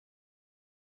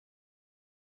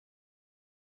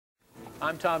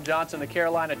I'm Tom Johnson, the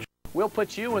Carolina. We'll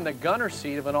put you in the gunner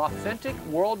seat of an authentic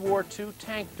World War II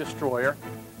tank destroyer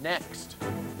next.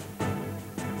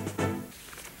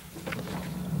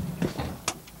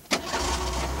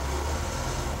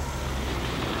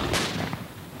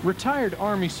 Retired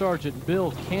Army Sergeant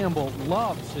Bill Campbell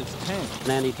loves his tank.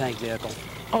 An anti-tank vehicle.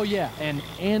 Oh yeah, an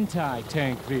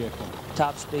anti-tank vehicle.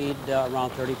 Top speed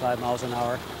around 35 miles an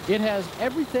hour. It has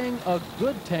everything a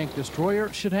good tank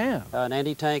destroyer should have. An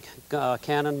anti-tank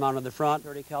cannon mounted in the front,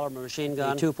 30 caliber machine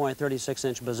gun,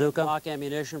 2.36-inch bazooka, stock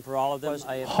ammunition for all of them.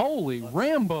 Holy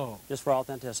Rambo! Just for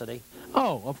authenticity.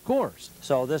 Oh, of course.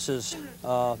 So this is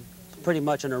pretty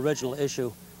much an original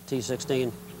issue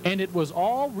T-16. And it was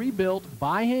all rebuilt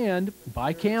by hand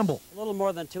by Campbell. A little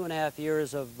more than 2.5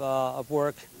 years of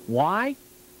work. Why?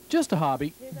 Just a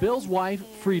hobby. Bill's wife,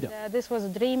 Frida. This was a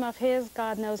dream of his,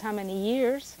 God knows how many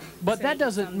years. But that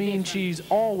doesn't mean she's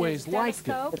always liked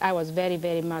it. I was very,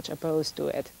 very much opposed to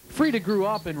it. Frida grew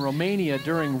up in Romania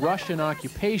during Russian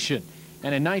occupation.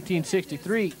 And in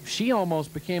 1963, she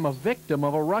almost became a victim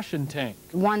of a Russian tank.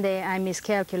 One day I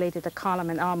miscalculated the column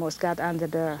and almost got under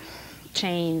the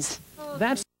chains.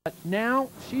 That's now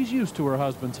she's used to her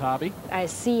husband's hobby. I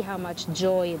see how much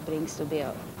joy it brings to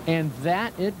Bill. And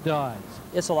that it does.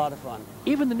 It's a lot of fun.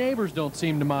 Even the neighbors don't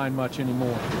seem to mind much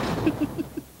anymore.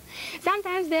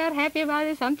 Sometimes they're happy about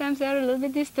it, sometimes they're a little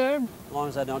bit disturbed. As long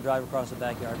as I don't drive across the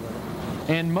backyard with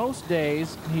it. And most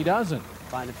days, he doesn't.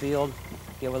 Find a field,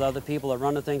 get with other people that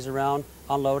run the things around,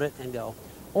 unload it, and go.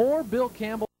 Or Bill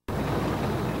Campbell.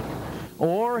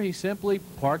 Or he simply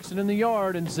parks it in the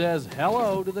yard and says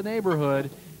hello to the neighborhood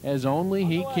as only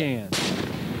he can.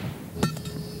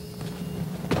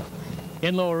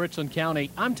 In Lower Richland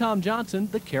County, I'm Tom Johnson,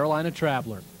 the Carolina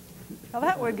Traveler. Well,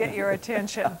 that would get your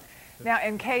attention. Now,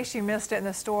 in case you missed it in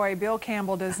the story, Bill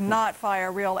Campbell does not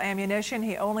fire real ammunition.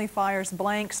 He only fires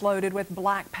blanks loaded with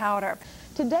black powder.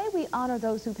 Today, we honor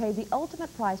those who paid the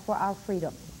ultimate price for our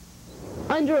freedom.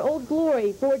 Under Old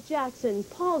Glory, Fort Jackson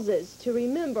pauses to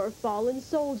remember fallen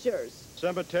soldiers.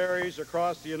 Cemeteries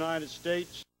across the United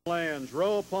States lands,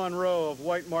 row upon row of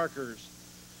white markers,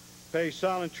 pay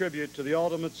silent tribute to the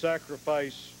ultimate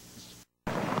sacrifice.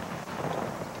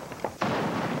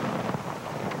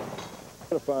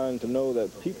 Gratifying to know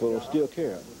that people still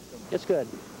care. It's good.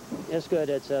 It's good.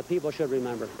 It's people should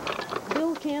remember.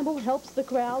 Bill Campbell helps the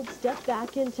crowd step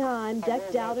back in time,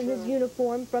 decked out in his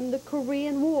uniform from the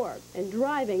Korean War and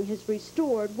driving his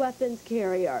restored weapons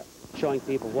carrier. Showing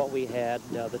people what we had,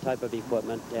 the type of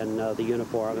equipment and the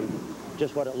uniform and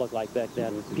just what it looked like back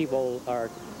then. People are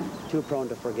too prone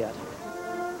to forget.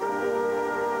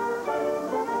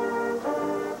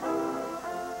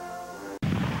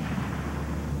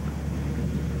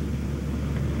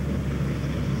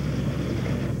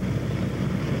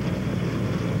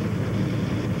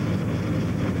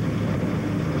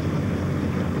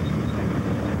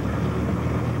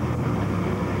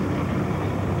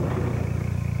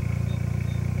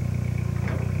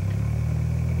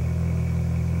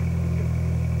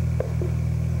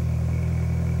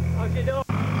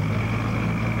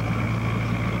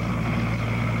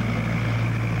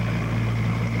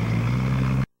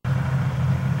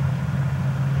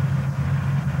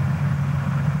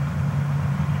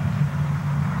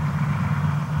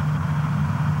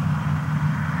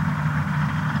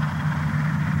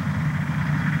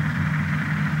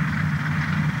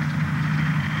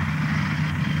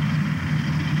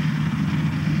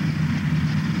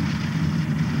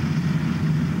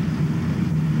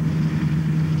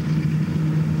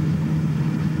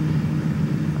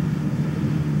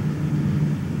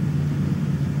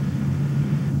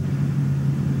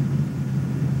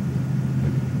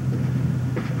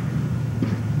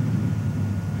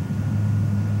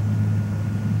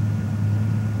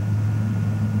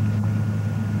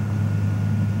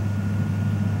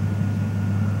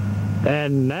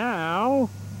 And now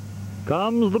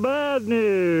comes the bad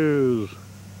news.